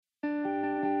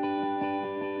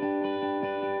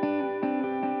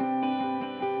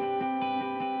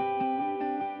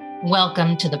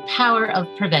Welcome to the Power of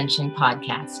Prevention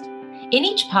podcast. In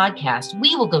each podcast,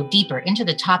 we will go deeper into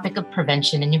the topic of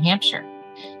prevention in New Hampshire.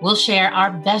 We'll share our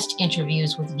best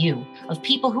interviews with you of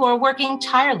people who are working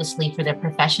tirelessly for their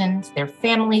professions, their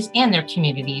families, and their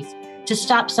communities to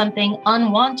stop something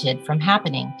unwanted from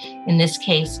happening, in this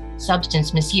case,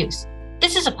 substance misuse.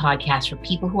 This is a podcast for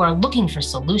people who are looking for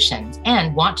solutions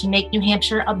and want to make New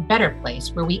Hampshire a better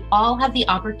place where we all have the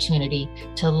opportunity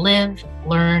to live,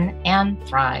 learn, and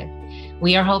thrive.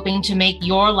 We are hoping to make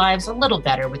your lives a little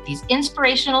better with these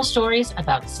inspirational stories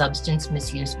about substance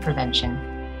misuse prevention.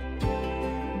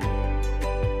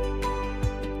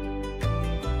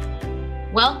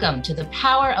 Welcome to the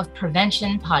Power of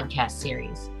Prevention podcast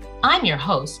series. I'm your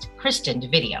host, Kristen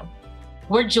DeVideo.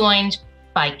 We're joined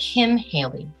by Kim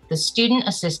Haley, the Student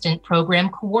Assistant Program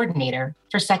Coordinator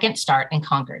for Second Start in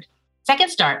Concord. Second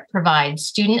Start provides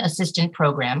Student Assistant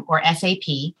Program, or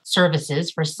SAP,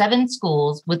 services for 7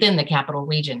 schools within the Capital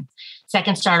Region.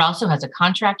 Second Start also has a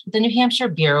contract with the New Hampshire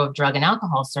Bureau of Drug and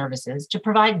Alcohol Services to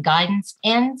provide guidance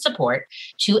and support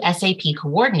to SAP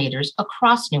coordinators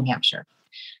across New Hampshire.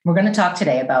 We're going to talk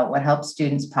today about what helps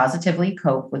students positively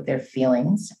cope with their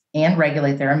feelings and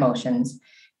regulate their emotions,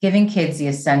 giving kids the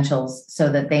essentials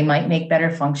so that they might make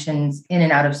better functions in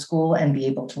and out of school and be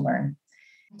able to learn.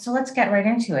 So let's get right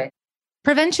into it.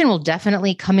 Prevention will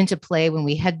definitely come into play when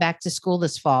we head back to school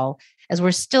this fall, as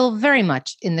we're still very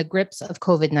much in the grips of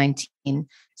COVID-19.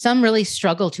 Some really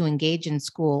struggle to engage in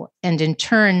school and in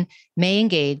turn may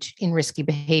engage in risky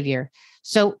behavior.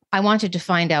 So I wanted to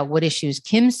find out what issues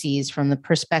Kim sees from the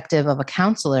perspective of a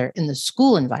counselor in the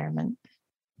school environment.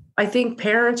 I think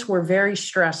parents were very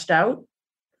stressed out.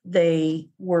 They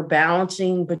were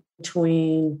balancing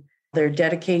between their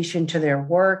dedication to their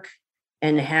work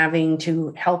and having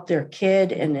to help their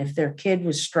kid. And if their kid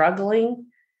was struggling,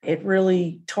 it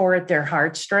really tore at their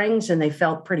heartstrings and they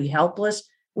felt pretty helpless.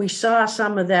 We saw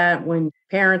some of that when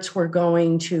parents were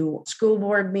going to school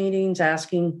board meetings,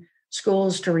 asking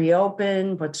schools to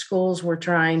reopen, but schools were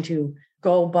trying to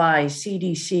go by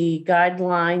CDC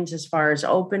guidelines as far as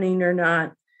opening or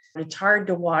not. It's hard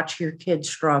to watch your kids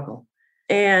struggle.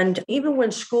 And even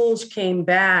when schools came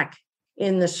back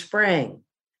in the spring,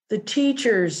 the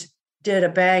teachers did a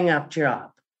bang-up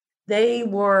job. They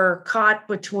were caught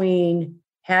between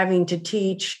having to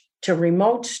teach to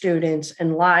remote students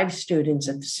and live students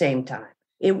at the same time.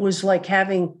 It was like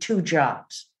having 2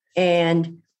 jobs.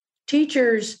 And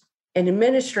teachers and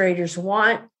administrators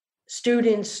want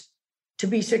students to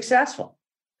be successful.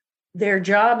 Their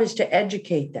job is to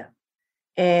educate them.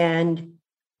 And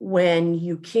when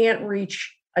you can't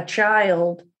reach a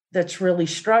child that's really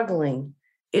struggling,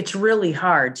 it's really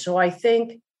hard. So I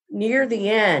think near the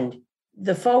end,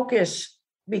 the focus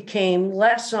became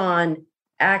less on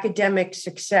academic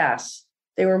success.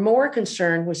 They were more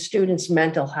concerned with students'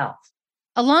 mental health.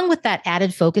 Along with that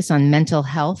added focus on mental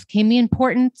health came the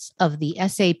importance of the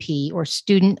SAP, or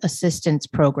Student Assistance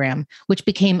Program, which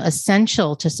became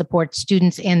essential to support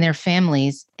students and their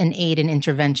families and aid in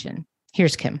intervention.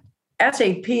 Here's Kim.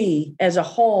 SAP as a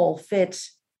whole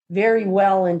fits very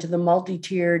well into the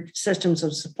multi-tiered systems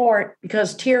of support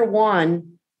because Tier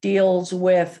 1 deals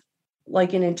with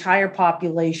like an entire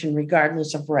population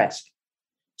regardless of risk.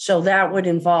 So that would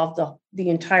involve the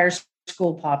entire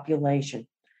school population.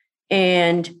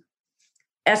 And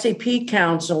SAP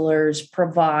counselors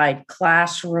provide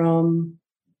classroom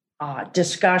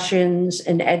discussions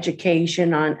and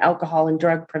education on alcohol and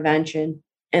drug prevention.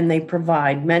 And they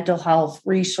provide mental health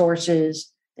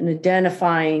resources and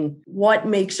identifying what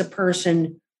makes a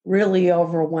person really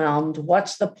overwhelmed.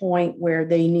 What's the point where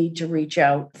they need to reach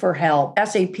out for help?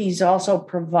 SAPs also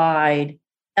provide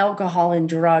alcohol and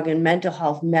drug and mental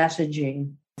health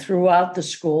messaging throughout the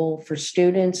school for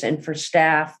students and for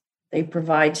staff. They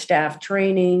provide staff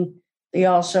training. They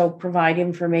also provide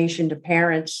information to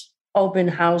parents, open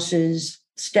houses,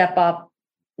 step up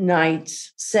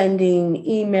nights, sending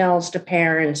emails to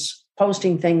parents,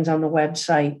 posting things on the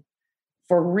website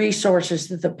for resources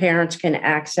that the parents can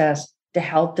access to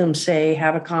help them, say,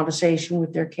 have a conversation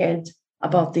with their kids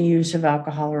about the use of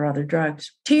alcohol or other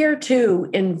drugs. Tier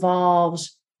 2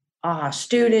 involves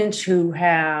students who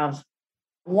have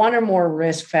 1 or more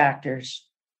risk factors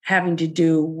having to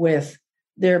do with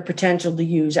their potential to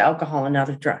use alcohol and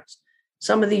other drugs.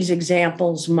 Some of these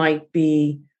examples might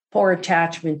be poor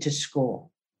attachment to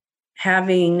school,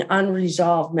 having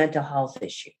unresolved mental health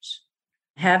issues,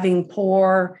 having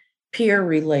poor peer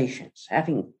relations,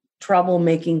 having trouble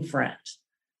making friends.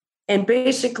 And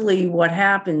basically what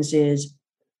happens is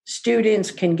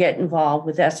students can get involved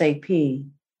with SAP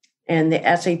and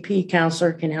the SAP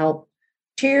counselor can help.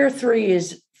 Tier 3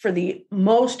 is for the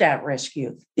most at-risk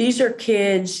youth. These are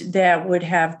kids that would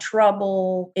have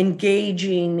trouble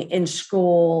engaging in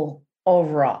school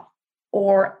overall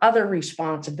or other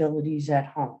responsibilities at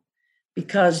home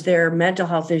because their mental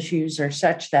health issues are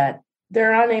such that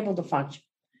they're unable to function.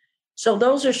 So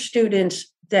those are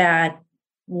students that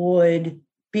would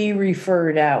be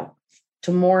referred out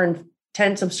to more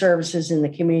intensive services in the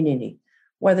community,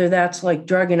 whether that's like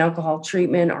drug and alcohol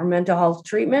treatment or mental health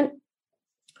treatment.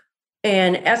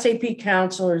 And SAP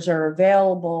counselors are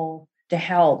available to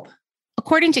help.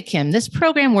 According to Kim, this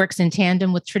program works in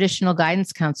tandem with traditional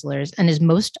guidance counselors and is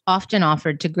most often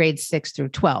offered to grades 6 through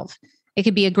 12. It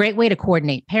could be a great way to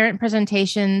coordinate parent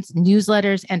presentations,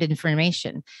 newsletters, and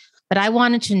information. But I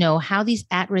wanted to know how these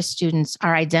at-risk students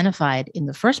are identified in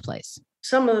the first place.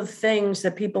 Some of the things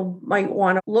that people might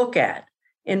want to look at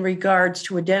in regards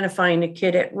to identifying a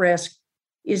kid at risk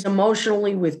is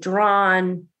emotionally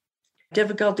withdrawn,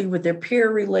 difficulty with their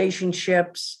peer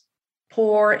relationships,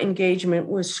 poor engagement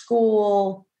with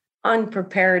school,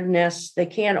 unpreparedness, they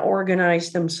can't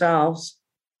organize themselves,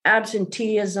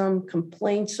 absenteeism,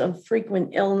 complaints of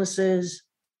frequent illnesses,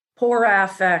 poor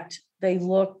affect, they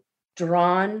look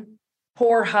drawn,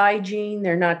 poor hygiene,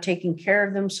 they're not taking care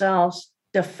of themselves,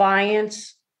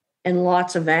 defiance and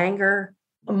lots of anger,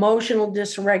 emotional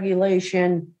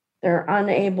dysregulation, they're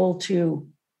unable to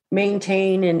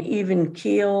maintain an even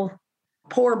keel,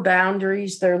 poor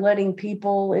boundaries, they're letting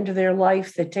people into their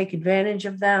life that take advantage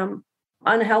of them,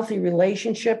 unhealthy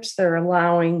relationships, they're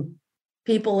allowing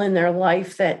people in their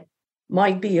life that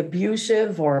might be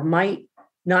abusive or might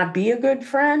not be a good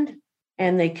friend,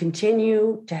 and they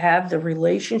continue to have the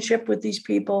relationship with these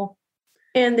people.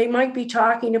 And they might be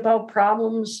talking about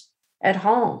problems at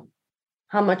home,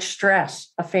 how much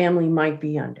stress a family might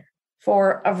be under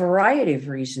for a variety of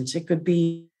reasons. It could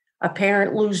be a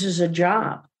parent loses a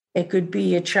job. It could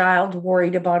be a child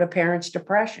worried about a parent's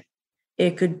depression.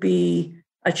 It could be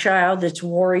a child that's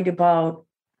worried about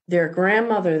their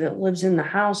grandmother that lives in the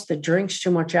house that drinks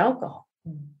too much alcohol.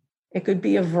 It could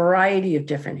be a variety of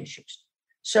different issues.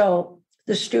 So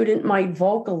the student might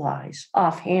vocalize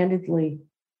offhandedly,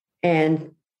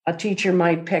 and a teacher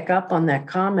might pick up on that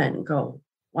comment and go,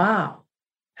 wow,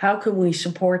 how can we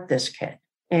support this kid?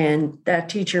 And that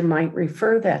teacher might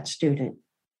refer that student.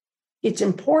 It's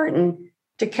important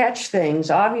to catch things,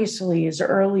 obviously, as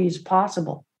early as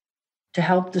possible to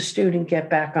help the student get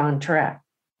back on track,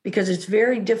 because it's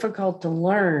very difficult to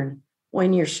learn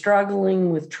when you're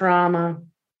struggling with trauma,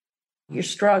 you're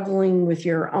struggling with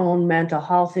your own mental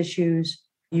health issues,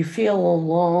 you feel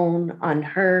alone,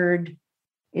 unheard.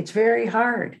 It's very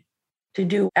hard to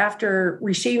do. After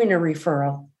receiving a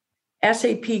referral,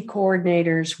 SAP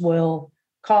coordinators will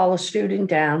call a student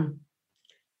down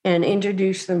and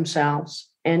introduce themselves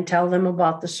and tell them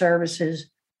about the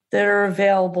services that are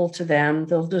available to them.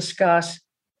 They'll discuss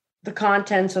the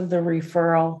contents of the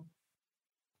referral.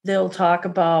 They'll talk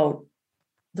about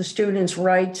the student's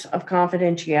rights of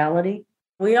confidentiality.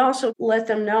 We also let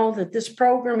them know that this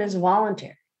program is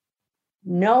voluntary.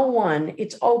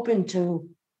 It's open to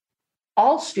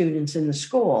all students in the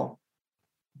school,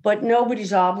 but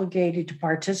nobody's obligated to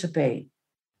participate.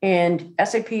 And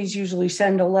SAPs usually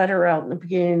send a letter out in the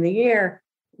beginning of the year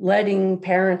letting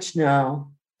parents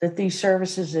know that these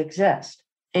services exist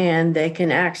and they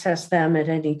can access them at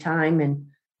any time, and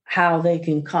how they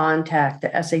can contact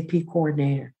the SAP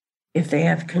coordinator if they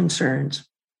have concerns.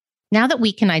 Now that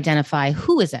we can identify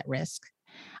who is at risk,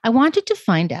 I wanted to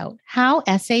find out how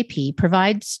SAP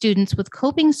provides students with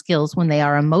coping skills when they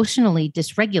are emotionally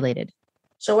dysregulated.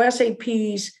 So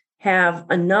SAPs have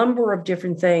a number of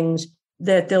different things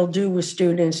that they'll do with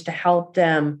students to help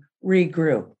them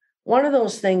regroup. One of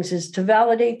those things is to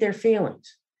validate their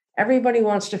feelings. Everybody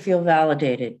wants to feel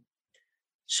validated.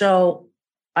 So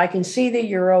I can see that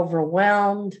you're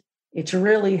overwhelmed. It's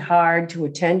really hard to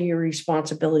attend to your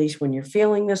responsibilities when you're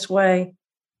feeling this way.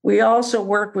 We also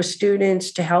work with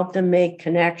students to help them make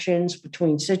connections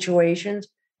between situations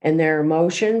and their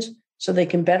emotions so they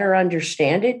can better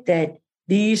understand it, that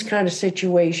these kind of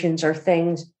situations are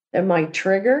things that might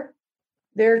trigger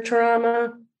their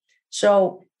trauma.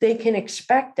 So they can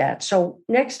expect that. So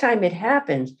next time it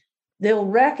happens, they'll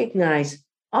recognize,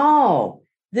 oh,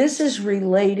 this is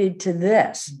related to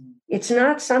this. It's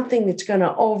not something that's going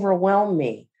to overwhelm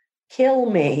me, kill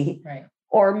me, Right.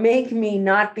 or make me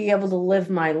not be able to live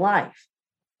my life.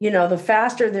 The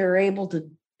faster they're able to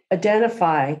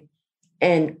identify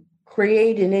and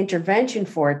create an intervention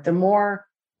for it, the more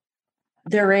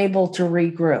they're able to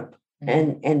regroup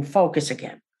and focus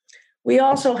again. We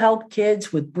also help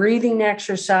kids with breathing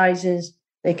exercises.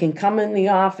 They can come in the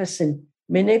office and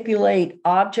manipulate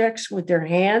objects with their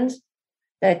hands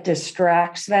that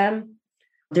distracts them.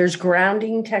 There's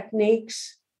grounding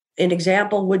techniques. An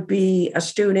example would be a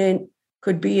student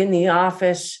could be in the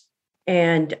office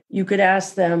and you could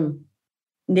ask them,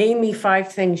 name me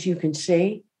 5 things you can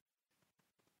see.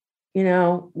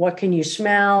 What can you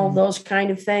smell? Those kind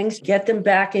of things. Get them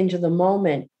back into the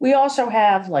moment. We also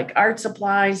have like art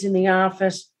supplies in the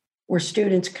office where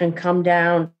students can come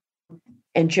down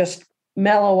and just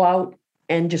mellow out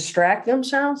and distract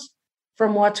themselves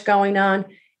from what's going on.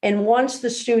 And once the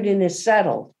student is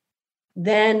settled,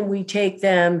 then we take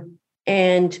them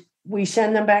and we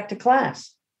send them back to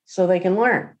class so they can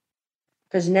learn.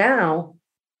 Because now,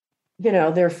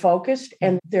 they're focused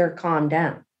and they're calmed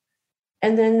down.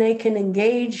 And then they can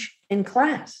engage in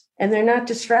class and they're not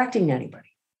distracting anybody.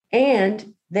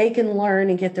 And they can learn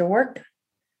and get their work done.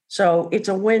 So it's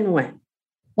a win-win.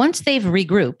 Once they've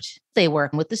regrouped, they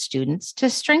work with the students to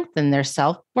strengthen their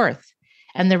self-worth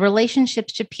and their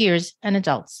relationships to peers and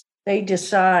adults. They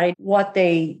decide what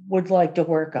they would like to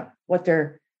work on, what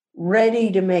they're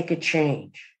ready to make a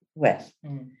change with.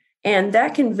 And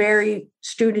that can vary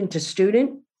student to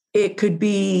student. It could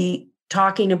be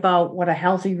talking about what a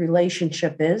healthy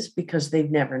relationship is because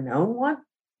they've never known one.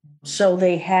 So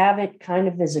they have it kind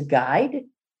of as a guide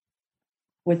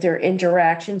with their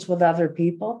interactions with other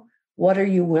people. What are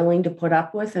you willing to put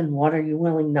up with and what are you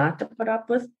willing not to put up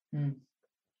with?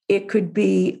 It could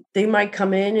be, they might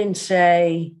come in and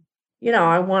say,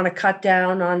 I want to cut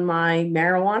down on my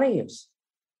marijuana use,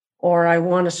 or I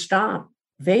want to stop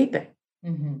vaping,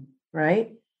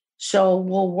 right? So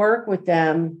we'll work with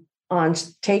them on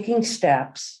taking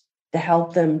steps to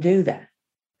help them do that.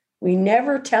 We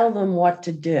never tell them what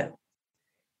to do.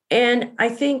 And I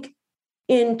think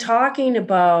in talking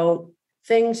about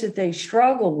things that they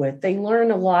struggle with, they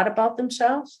learn a lot about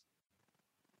themselves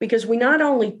because we not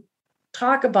only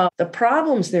talk about the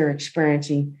problems they're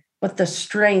experiencing, but the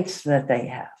strengths that they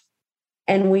have.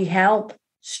 And we help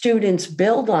students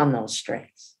build on those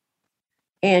strengths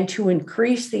and to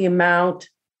increase the amount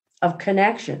of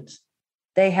connections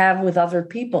they have with other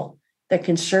people that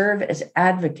can serve as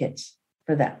advocates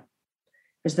for them.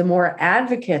 Because the more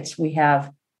advocates we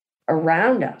have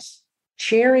around us,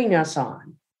 cheering us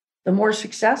on, the more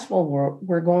successful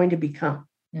we're going to become.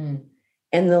 And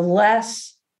the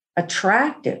less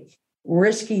attractive,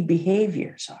 risky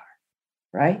behaviors are,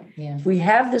 right? Yeah. If we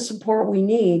have the support we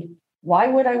need, why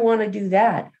would I want to do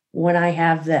that when I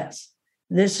have this?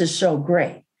 This is so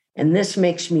great. And this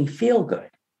makes me feel good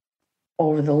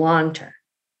over the long term.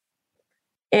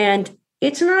 And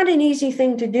it's not an easy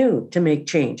thing to do to make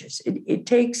changes. It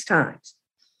takes time.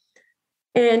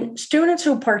 And students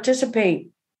who participate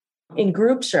in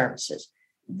group services,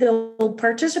 they'll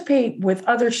participate with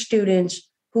other students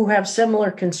who have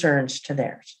similar concerns to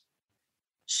theirs.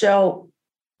 So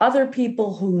other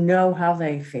people who know how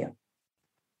they feel.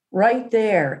 Right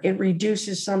there, it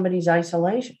reduces somebody's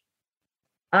isolation.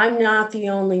 I'm not the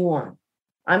only one.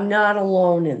 I'm not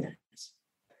alone in this.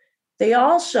 They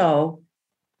also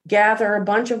gather a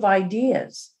bunch of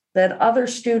ideas that other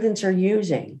students are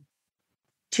using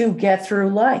to get through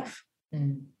life.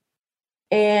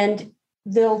 And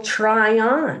they'll try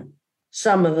on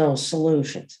some of those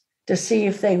solutions to see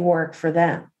if they work for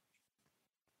them.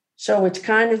 So it's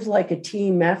kind of like a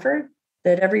team effort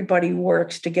that everybody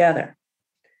works together.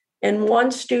 And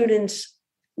once students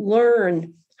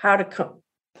learn how to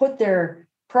put their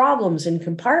problems in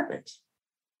compartments,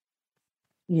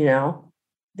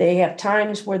 they have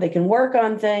times where they can work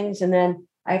on things and then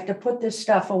I have to put this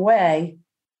stuff away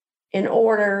in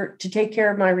order to take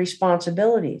care of my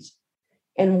responsibilities.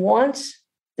 And once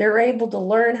they're able to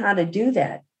learn how to do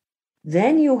that,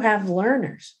 then you have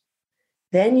learners.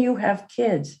 Then you have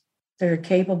kids that are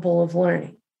capable of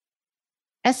learning.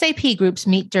 SAP groups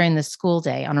meet during the school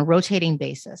day on a rotating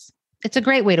basis. It's a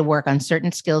great way to work on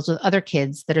certain skills with other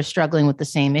kids that are struggling with the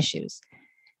same issues.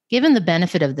 Given the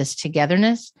benefit of this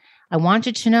togetherness, I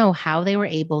wanted to know how they were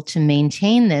able to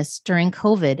maintain this during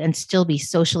COVID and still be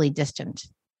socially distant.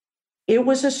 It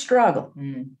was a struggle.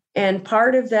 And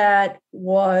part of that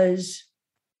was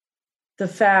the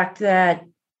fact that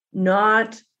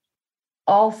not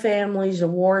all families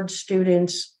award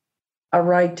students a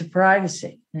right to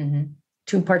privacy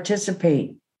to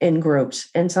participate in groups.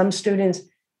 And some students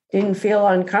didn't feel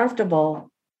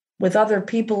uncomfortable with other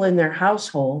people in their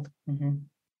household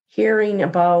hearing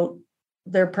about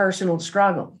their personal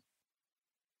struggle.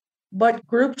 But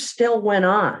groups still went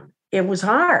on. It was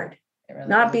hard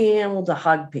not being able to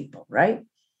hug people, right?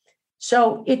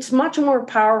 So it's much more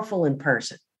powerful in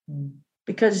person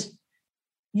because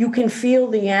you can feel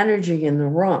the energy in the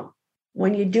room.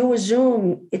 When you do a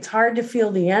Zoom, it's hard to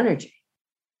feel the energy.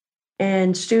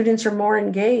 and students are more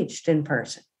engaged in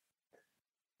person.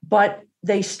 But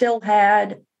they still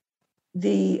had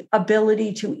the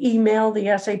ability to email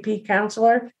the SAP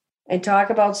counselor and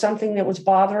talk about something that was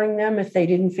bothering them if they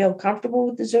didn't feel comfortable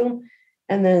with the Zoom.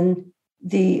 And then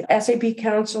the SAP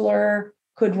counselor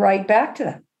could write back to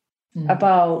them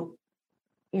about,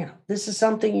 this is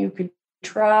something you could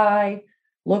try,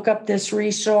 look up this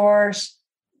resource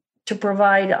to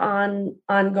provide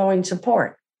ongoing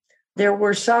support. There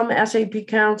were some SAP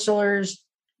counselors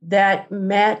that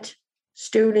met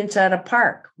students at a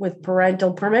park with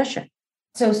parental permission.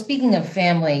 So speaking of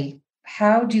family,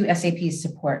 how do SAPs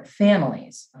support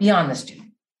families beyond the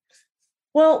student?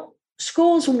 Well,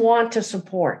 schools want to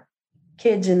support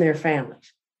kids and their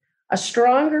families. A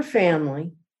stronger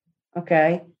family,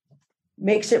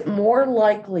 makes it more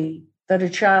likely that a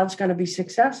child's going to be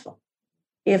successful.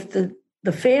 If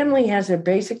the family has their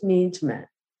basic needs met,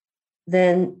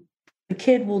 then the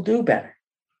kid will do better.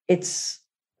 It's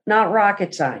not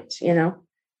rocket science,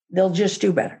 they'll just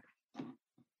do better.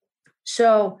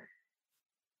 So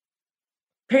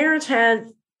parents have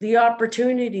the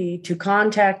opportunity to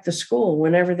contact the school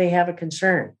whenever they have a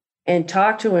concern and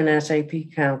talk to an SAP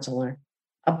counselor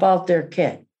about their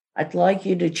kid. I'd like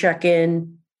you to check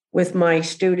in with my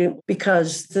student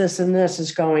because this and this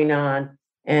is going on,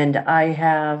 and I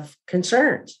have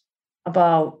concerns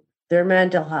about their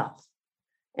mental health.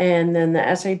 And then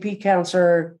the SAP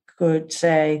counselor could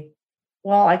say,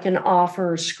 well, I can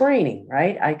offer screening,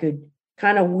 right? I could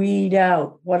kind of weed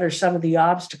out what are some of the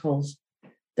obstacles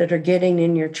that are getting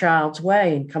in your child's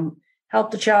way and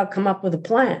help the child come up with a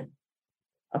plan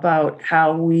about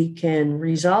how we can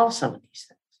resolve some of these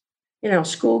things.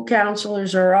 School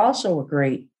counselors are also a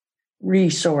great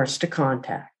resource to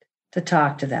contact, to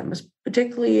talk to them,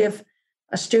 particularly if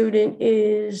a student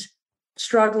is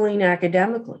struggling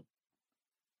academically.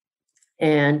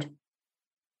 And,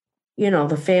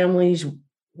 the family's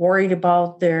worried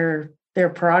about their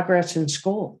progress in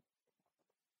school.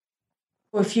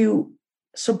 If you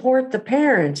support the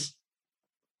parents,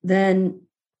 then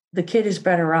the kid is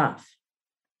better off.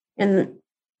 And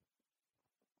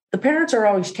the parents are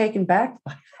always taken back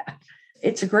by that.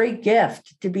 It's a great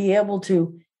gift to be able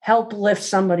to help lift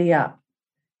somebody up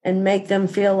and make them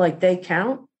feel like they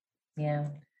count. Yeah.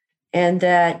 And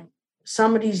that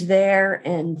somebody's there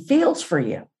and feels for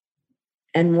you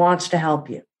and wants to help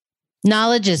you.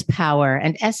 Knowledge is power,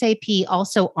 and SAP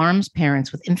also arms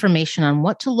parents with information on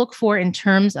what to look for in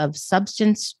terms of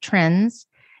substance trends,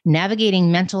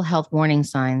 navigating mental health warning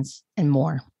signs, and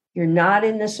more. You're not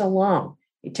in this alone.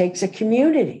 It takes a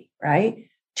community, right,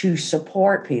 to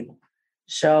support people.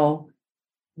 So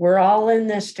we're all in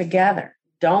this together.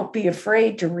 Don't be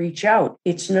afraid to reach out.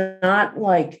 It's not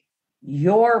like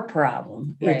your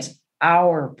problem. Right. It's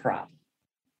our problem.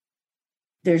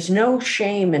 There's no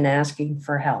shame in asking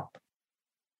for help.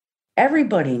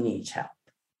 Everybody needs help.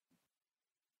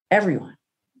 Everyone.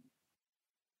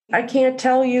 I can't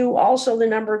tell you also the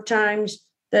number of times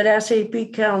that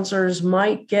SAP counselors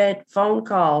might get phone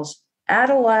calls.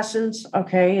 Adolescence,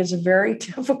 is a very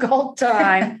difficult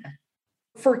time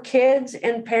for kids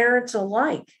and parents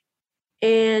alike.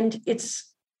 And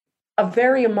it's a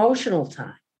very emotional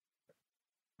time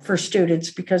for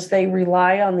students because they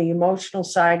rely on the emotional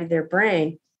side of their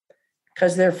brain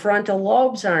because their frontal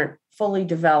lobes aren't fully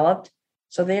developed.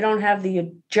 So they don't have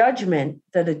the judgment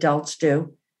that adults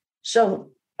do. So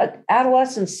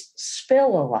adolescents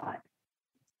spill a lot.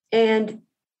 And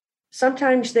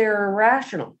sometimes they're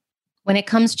irrational. When it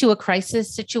comes to a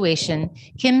crisis situation,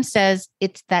 Kim says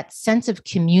it's that sense of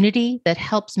community that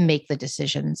helps make the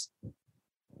decisions.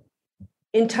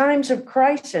 In times of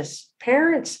crisis,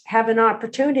 parents have an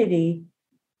opportunity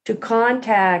to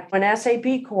contact an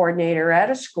SAP coordinator at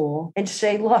a school and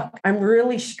say, look, I'm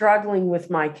really struggling with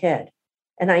my kid,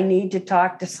 and I need to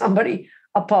talk to somebody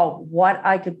about what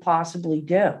I could possibly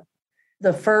do.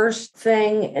 The first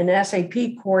thing an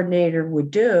SAP coordinator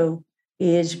would do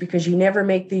is, because you never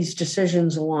make these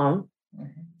decisions alone,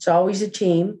 it's always a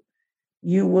team,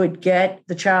 you would get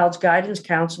the child's guidance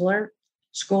counselor,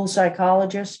 school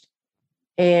psychologist,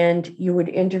 and you would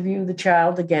interview the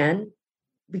child again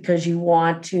because you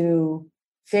want to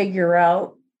figure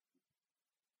out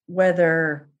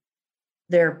whether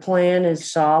their plan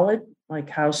is solid, like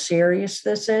how serious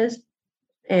this is,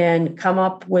 and come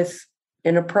up with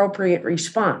an appropriate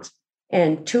response.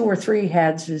 And 2 or 3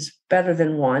 heads is better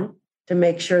than one to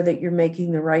make sure that you're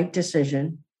making the right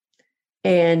decision.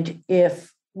 And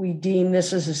if we deem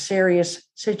this as a serious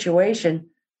situation,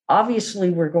 obviously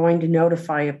we're going to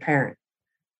notify a parent.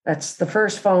 That's the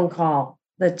first phone call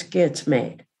that gets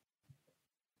made.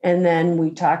 And then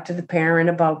we talk to the parent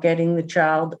about getting the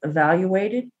child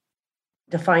evaluated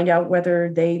to find out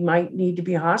whether they might need to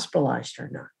be hospitalized or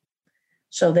not.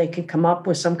 So they can come up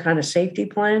with some kind of safety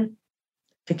plan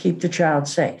to keep the child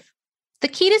safe. The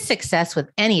key to success with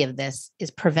any of this is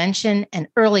prevention and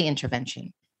early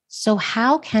intervention. So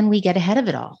how can we get ahead of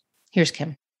it all? Here's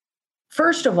Kim.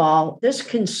 First of all, this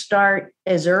can start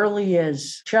as early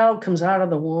as child comes out of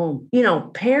the womb.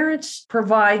 Parents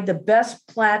provide the best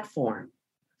platform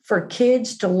for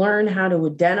kids to learn how to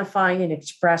identify and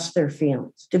express their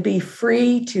feelings, to be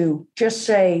free to just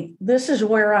say, this is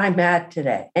where I'm at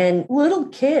today. And little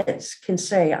kids can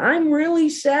say, I'm really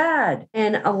sad,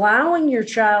 and allowing your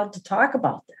child to talk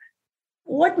about that.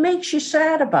 What makes you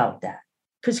sad about that?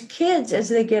 Because kids, as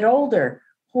they get older,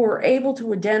 who are able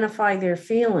to identify their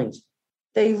feelings,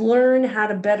 they learn how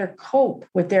to better cope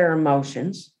with their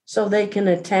emotions so they can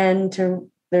attend to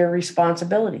their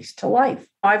responsibilities to life.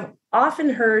 I've often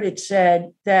heard it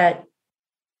said that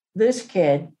this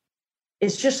kid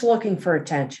is just looking for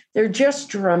attention. They're just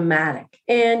dramatic.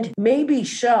 And maybe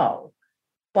so,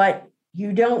 but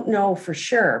you don't know for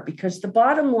sure, because the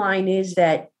bottom line is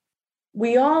that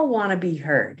we all want to be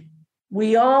heard.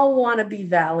 We all want to be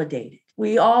validated.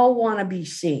 We all want to be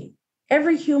seen.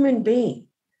 Every human being.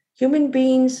 Human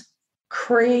beings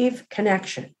crave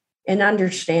connection and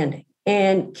understanding.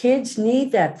 And kids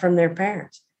need that from their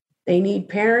parents. They need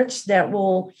parents that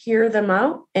will hear them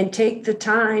out and take the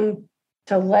time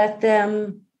to let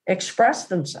them express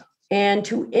themselves and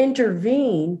to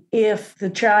intervene if the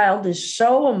child is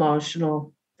so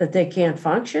emotional that they can't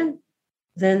function.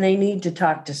 Then they need to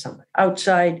talk to someone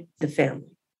outside the family.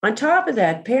 On top of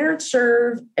that, parents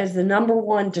serve as the number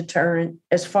one deterrent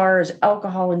as far as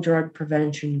alcohol and drug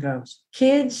prevention goes.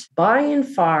 Kids, by and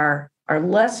far, are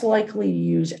less likely to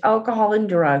use alcohol and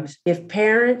drugs if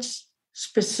parents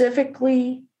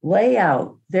specifically lay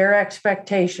out their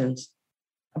expectations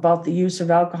about the use of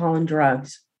alcohol and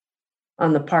drugs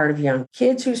on the part of young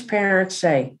kids whose parents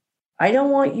say, I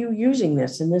don't want you using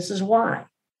this, and this is why.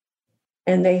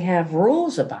 And they have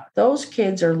rules about it. Those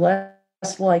kids are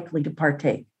less likely to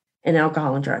partake in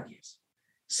alcohol and drug use,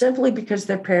 simply because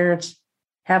their parents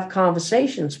have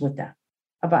conversations with them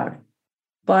about it.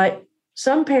 But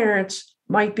some parents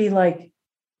might be like,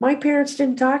 my parents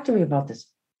didn't talk to me about this.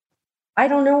 I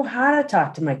don't know how to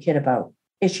talk to my kid about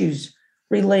issues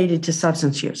related to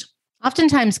substance use.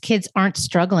 Oftentimes, kids aren't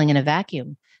struggling in a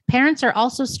vacuum. Parents are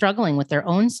also struggling with their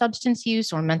own substance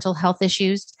use or mental health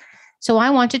issues. So I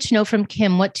wanted to know from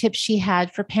Kim what tips she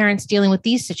had for parents dealing with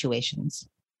these situations.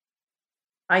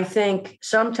 I think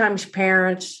sometimes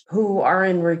parents who are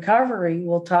in recovery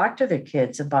will talk to their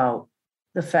kids about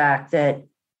the fact that,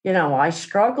 I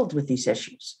struggled with these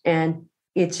issues, and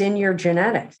it's in your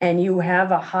genetics, and you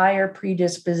have a higher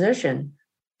predisposition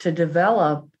to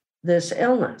develop this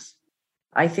illness.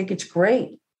 I think it's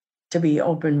great to be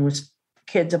open with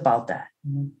kids about that.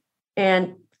 Mm-hmm.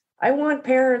 And I want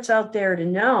parents out there to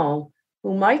know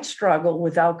who might struggle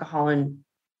with alcohol and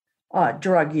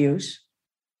drug use,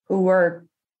 who are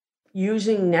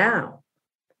using now,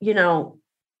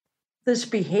 this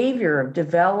behavior of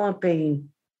developing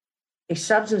a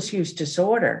substance use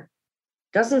disorder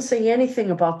doesn't say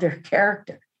anything about their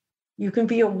character. You can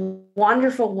be a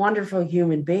wonderful, wonderful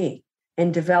human being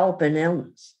and develop an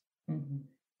illness. Mm-hmm.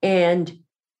 And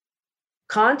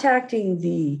contacting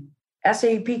the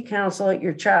SAP counsel at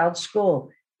your child's school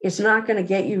is not going to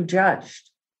get you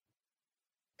judged.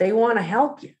 They want to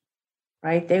help you,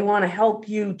 right? They want to help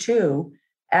you to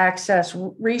access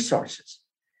resources.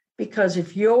 Because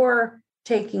if you're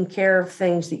taking care of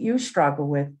things that you struggle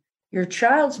with, your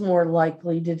child's more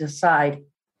likely to decide,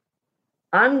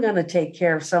 I'm going to take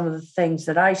care of some of the things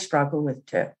that I struggle with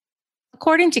too.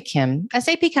 According to Kim,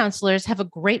 SAP counselors have a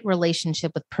great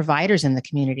relationship with providers in the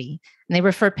community, and they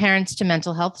refer parents to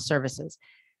mental health services.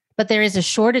 But there is a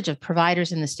shortage of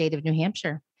providers in the state of New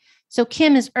Hampshire. So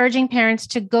Kim is urging parents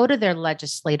to go to their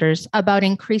legislators about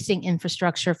increasing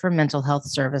infrastructure for mental health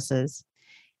services.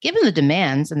 Given the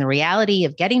demands and the reality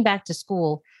of getting back to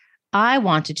school, I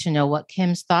wanted to know what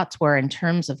Kim's thoughts were in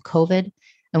terms of COVID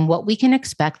and what we can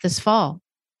expect this fall.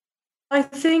 I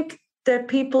think that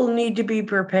people need to be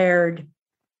prepared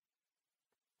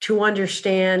to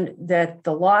understand that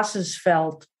the losses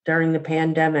felt during the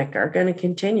pandemic are going to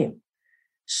continue.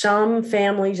 Some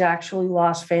families actually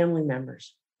lost family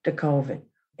members to COVID,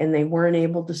 and they weren't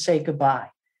able to say goodbye.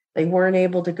 They weren't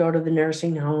able to go to the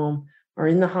nursing home or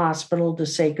in the hospital to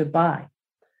say goodbye.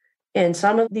 And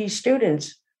some of these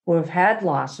students who have had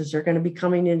losses are going to be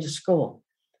coming into school,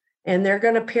 and they're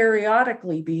going to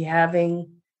periodically be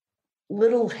having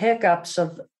little hiccups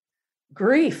of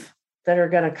grief that are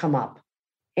going to come up.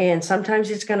 And sometimes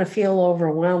it's going to feel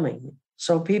overwhelming.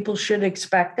 So people should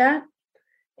expect that.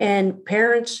 And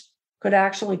parents could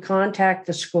actually contact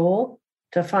the school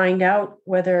to find out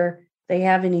whether they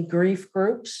have any grief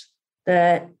groups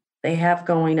that they have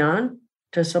going on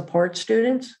to support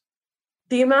students.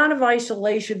 The amount of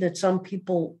isolation that some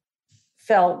people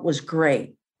felt was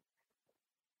great.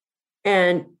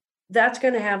 And that's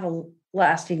going to have a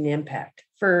lasting impact.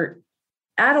 For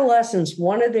adolescents,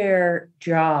 one of their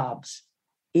jobs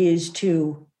is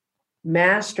to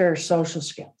master social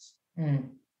skills.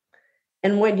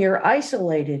 And when you're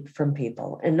isolated from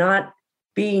people and not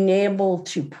being able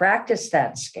to practice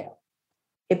that skill,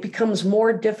 it becomes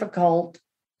more difficult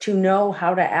to know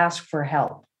how to ask for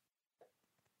help.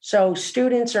 So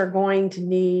students are going to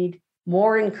need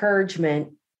more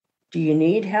encouragement. Do you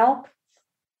need help?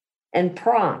 And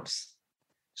prompts.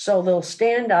 So they'll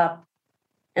stand up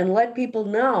and let people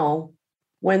know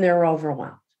when they're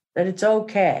overwhelmed, that it's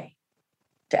okay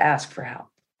to ask for help.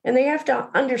 And they have to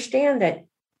understand that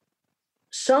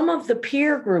some of the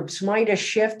peer groups might have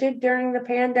shifted during the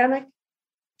pandemic.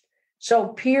 So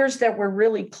peers that were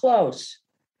really close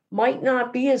might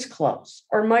not be as close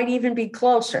or might even be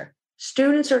closer.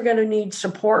 Students are going to need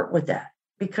support with that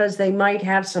because they might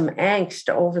have some angst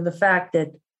over the fact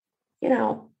that,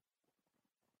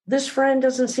 this friend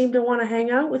doesn't seem to want to hang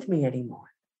out with me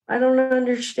anymore. I don't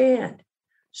understand.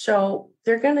 So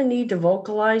they're going to need to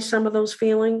vocalize some of those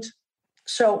feelings.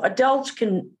 So adults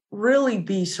can really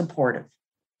be supportive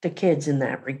to kids in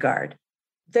that regard.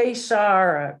 They saw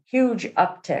a huge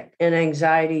uptick in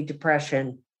anxiety,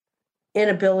 depression,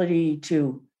 inability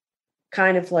to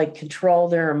kind of like control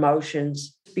their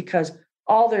emotions because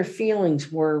all their feelings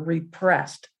were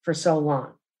repressed for so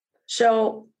long.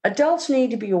 So adults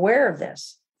need to be aware of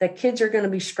this, that kids are going to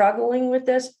be struggling with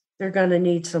this. They're going to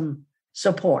need some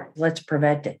support. Let's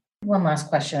prevent it. One last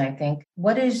question, I think.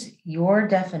 What is your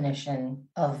definition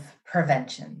of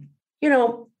prevention?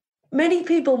 Many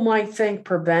people might think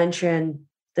prevention,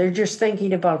 they're just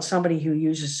thinking about somebody who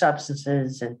uses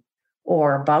substances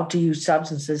or about to use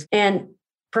substances. And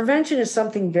prevention is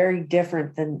something very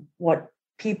different than what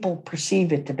people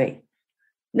perceive it to be.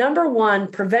 Number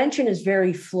one, prevention is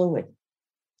very fluid.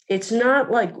 It's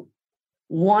not like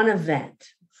one event,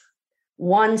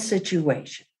 one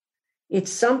situation.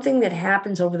 It's something that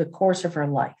happens over the course of our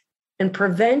life. And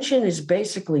prevention is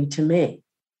basically, to me,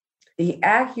 the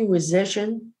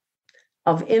acquisition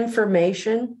of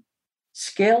information,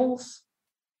 skills,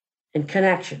 and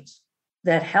connections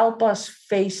that help us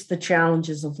face the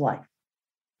challenges of life.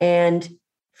 And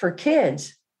for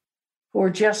kids who are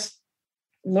just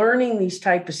learning these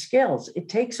type of skills, it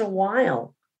takes a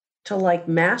while to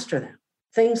master them.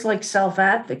 Things like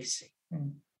self-advocacy,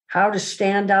 how to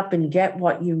stand up and get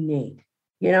what you need.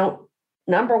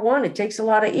 Number one, it takes a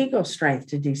lot of ego strength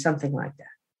to do something like that.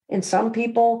 And some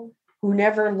people who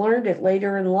never learned it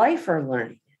later in life are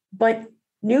learning it. But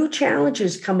new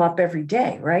challenges come up every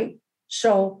day, right?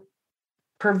 So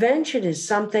prevention is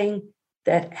something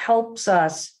that helps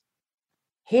us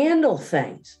handle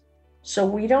things so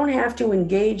we don't have to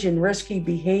engage in risky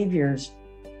behaviors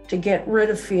to get rid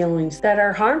of feelings that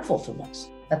are harmful to us.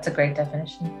 That's a great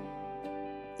definition.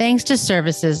 Thanks to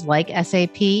services like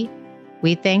SAP,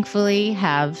 we thankfully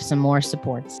have some more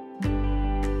supports.